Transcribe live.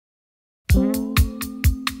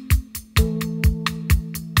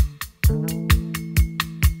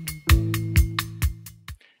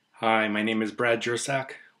Hi, my name is Brad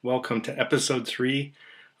Jersak. Welcome to episode 3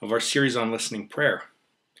 of our series on listening prayer.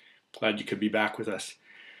 Glad you could be back with us.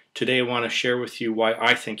 Today I want to share with you why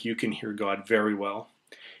I think you can hear God very well,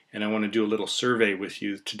 and I want to do a little survey with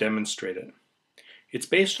you to demonstrate it. It's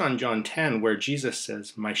based on John 10, where Jesus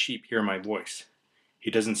says, "My sheep hear my voice."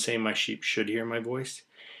 He doesn't say my sheep should hear my voice.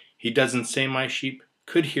 He doesn't say my sheep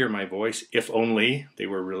could hear my voice if only they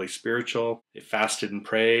were really spiritual, they fasted and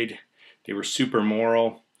prayed, they were super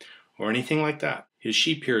moral, or anything like that. His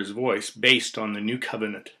sheep hear his voice based on the new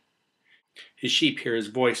covenant. His sheep hear his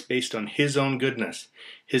voice based on his own goodness,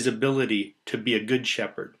 his ability to be a good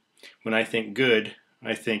shepherd. When I think good,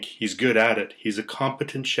 I think he's good at it. He's a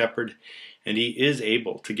competent shepherd, and he is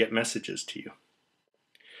able to get messages to you.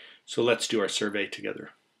 So let's do our survey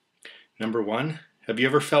together. Number 1, have you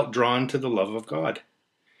ever felt drawn to the love of God?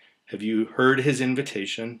 Have you heard his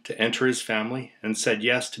invitation to enter his family and said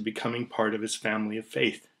yes to becoming part of his family of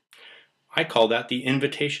faith? I call that the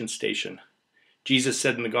invitation station. Jesus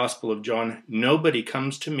said in the Gospel of John, "Nobody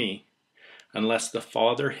comes to me unless the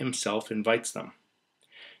Father himself invites them."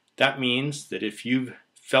 That means that if you've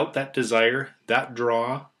felt that desire, that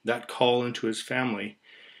draw, that call into his family,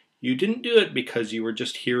 you didn't do it because you were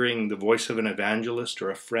just hearing the voice of an evangelist or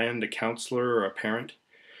a friend, a counselor, or a parent.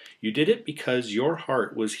 You did it because your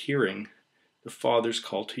heart was hearing the Father's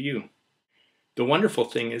call to you. The wonderful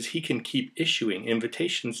thing is he can keep issuing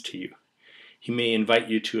invitations to you. He may invite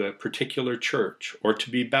you to a particular church, or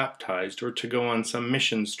to be baptized, or to go on some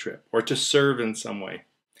missions trip, or to serve in some way.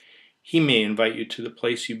 He may invite you to the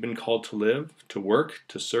place you've been called to live, to work,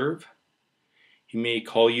 to serve. He may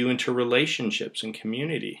call you into relationships and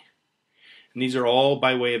community. And these are all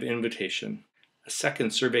by way of invitation. A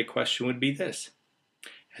second survey question would be this: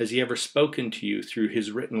 has he ever spoken to you through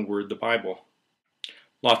his written word, the Bible?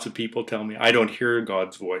 Lots of people tell me, I don't hear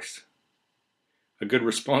God's voice. A good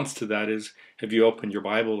response to that is, have you opened your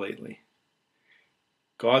Bible lately?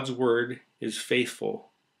 God's word is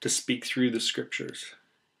faithful to speak through the scriptures.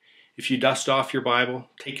 If you dust off your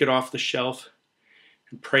Bible, take it off the shelf,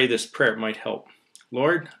 and pray this prayer, it might help.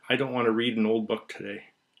 Lord, I don't want to read an old book today.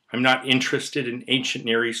 I'm not interested in ancient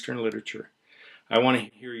Near Eastern literature. I want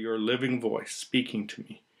to hear your living voice speaking to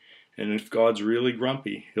me. And if God's really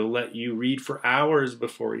grumpy, he'll let you read for hours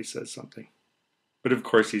before he says something. But of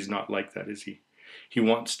course he's not like that, is he? He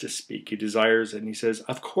wants to speak. He desires it. And he says,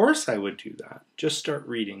 of course I would do that. Just start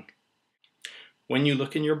reading. When you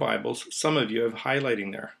look in your Bibles, some of you have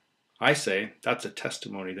highlighting there. I say that's a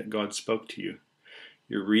testimony that God spoke to you.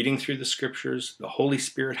 You're reading through the scriptures. The Holy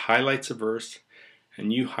Spirit highlights a verse,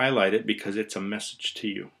 and you highlight it because it's a message to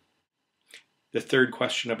you. The third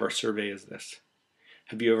question of our survey is this: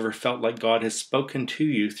 have you ever felt like God has spoken to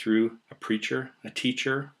you through a preacher, a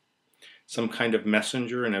teacher, some kind of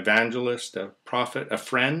messenger, an evangelist, a prophet, a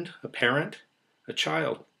friend, a parent, a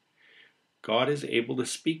child? God is able to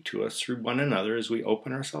speak to us through one another as we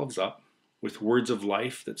open ourselves up with words of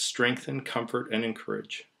life that strengthen, comfort, and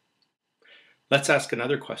encourage. Let's ask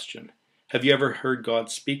another question. Have you ever heard God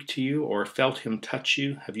speak to you or felt him touch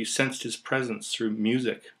you? Have you sensed his presence through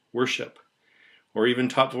music, worship, or even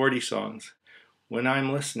top 40 songs? When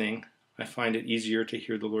I'm listening, I find it easier to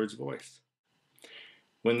hear the Lord's voice.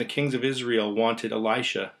 When the kings of Israel wanted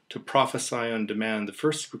Elisha to prophesy on demand, the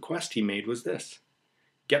first request he made was this: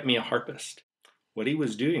 get me a harpist. What he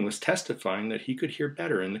was doing was testifying that he could hear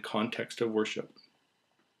better in the context of worship.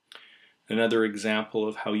 Another example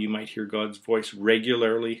of how you might hear God's voice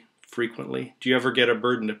regularly, frequently. Do you ever get a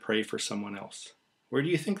burden to pray for someone else? Where do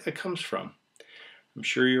you think that comes from? I'm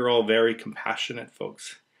sure you're all very compassionate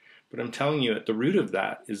folks. But I'm telling you, at the root of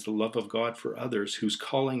that is the love of God for others, who's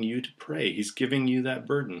calling you to pray. He's giving you that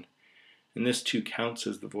burden. And this too counts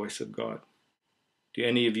as the voice of God. Do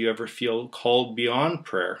any of you ever feel called beyond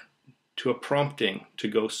prayer to a prompting to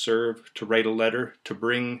go serve, to write a letter, to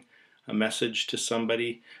bring a message to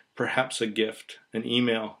somebody, perhaps a gift, an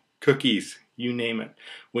email, cookies, you name it?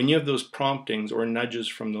 When you have those promptings or nudges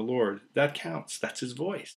from the Lord, that counts. That's his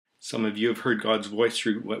voice. Some of you have heard God's voice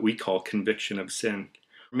through what we call conviction of sin.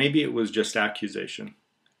 Maybe it was just accusation.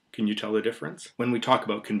 Can you tell the difference? When we talk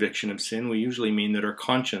about conviction of sin, we usually mean that our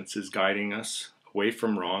conscience is guiding us away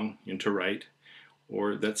from wrong into right,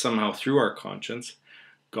 or that somehow through our conscience,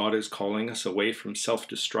 God is calling us away from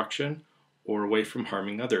self-destruction or away from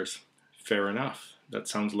harming others. Fair enough. That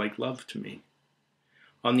sounds like love to me.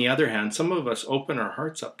 On the other hand, some of us open our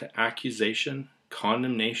hearts up to accusation,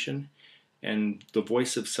 condemnation, and the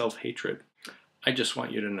voice of self-hatred. I just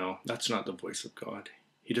want you to know that's not the voice of God.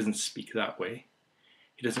 He doesn't speak that way.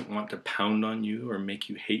 He doesn't want to pound on you or make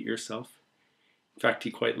you hate yourself. In fact,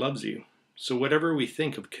 he quite loves you. So whatever we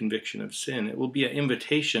think of conviction of sin, it will be an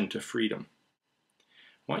invitation to freedom.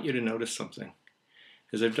 I want you to notice something.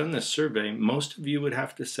 As I've done this survey, most of you would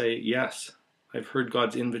have to say, yes, I've heard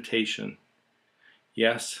God's invitation.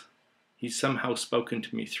 Yes, He's somehow spoken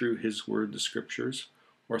to me through His Word, the Scriptures,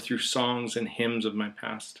 or through songs and hymns of my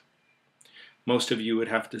past. Most of you would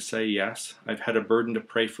have to say, yes, I've had a burden to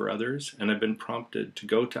pray for others, and I've been prompted to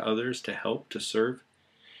go to others to help, to serve,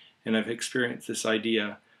 and I've experienced this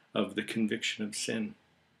idea of the conviction of sin.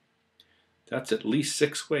 That's at least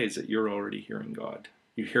 6 ways that you're already hearing God.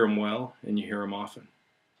 You hear Him well, and you hear Him often.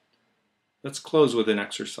 Let's close with an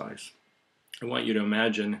exercise. I want you to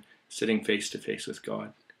imagine sitting face to face with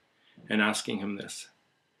God and asking Him this: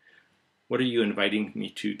 what are you inviting me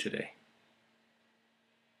to today?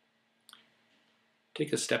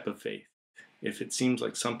 Take a step of faith if it seems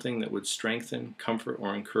like something that would strengthen, comfort,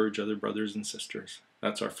 or encourage other brothers and sisters.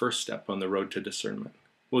 That's our first step on the road to discernment.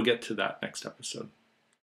 We'll get to that next episode.